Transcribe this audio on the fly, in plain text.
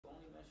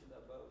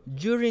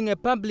During a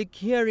public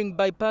hearing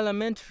by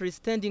Parliamentary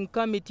Standing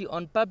Committee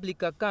on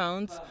Public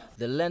Accounts,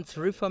 the Lands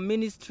Reform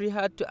Ministry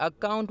had to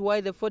account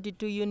why the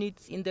 42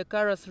 units in the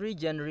Karas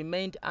region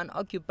remained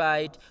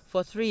unoccupied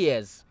for 3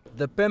 years.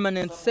 The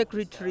permanent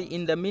secretary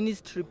in the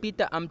ministry,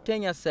 Peter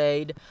Amtenya,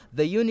 said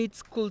the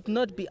units could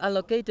not be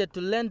allocated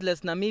to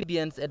landless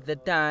Namibians at the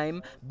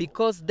time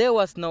because there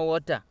was no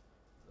water.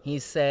 He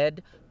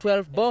said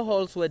 12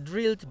 boreholes were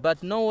drilled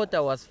but no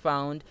water was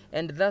found,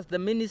 and thus the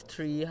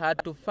ministry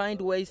had to find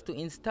ways to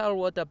install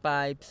water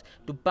pipes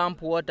to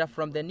pump water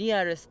from the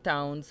nearest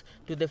towns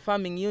to the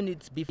farming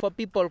units before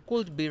people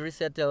could be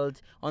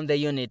resettled on the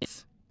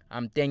units.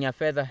 Amtenya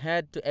further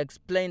had to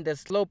explain the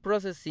slow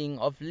processing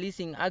of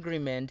leasing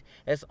agreement,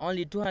 as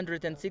only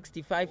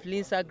 265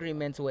 lease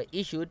agreements were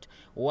issued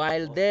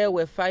while there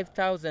were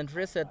 5,000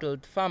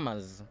 resettled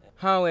farmers.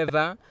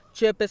 However,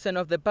 Chairperson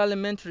of the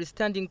Parliamentary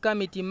Standing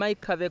Committee,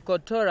 Mike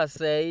Kavekotora,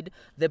 said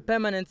the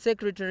Permanent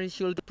Secretary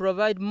should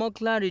provide more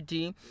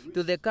clarity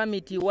to the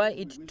committee why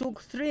it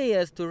took 3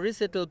 years to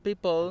resettle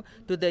people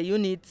to the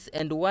units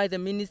and why the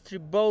ministry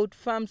bought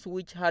farms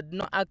which had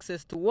no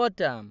access to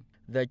water.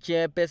 The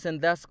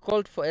chairperson thus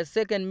called for a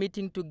second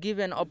meeting to give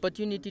an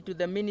opportunity to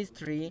the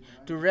ministry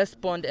to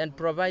respond and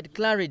provide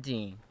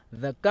clarity.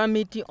 The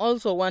committee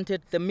also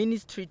wanted the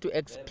ministry to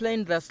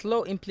explain the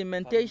slow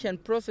implementation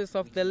process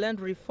of the land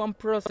reform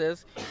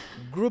process,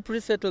 group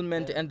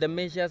resettlement, and the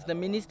measures the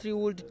ministry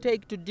would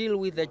take to deal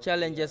with the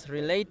challenges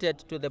related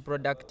to the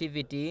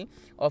productivity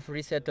of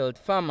resettled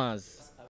farmers.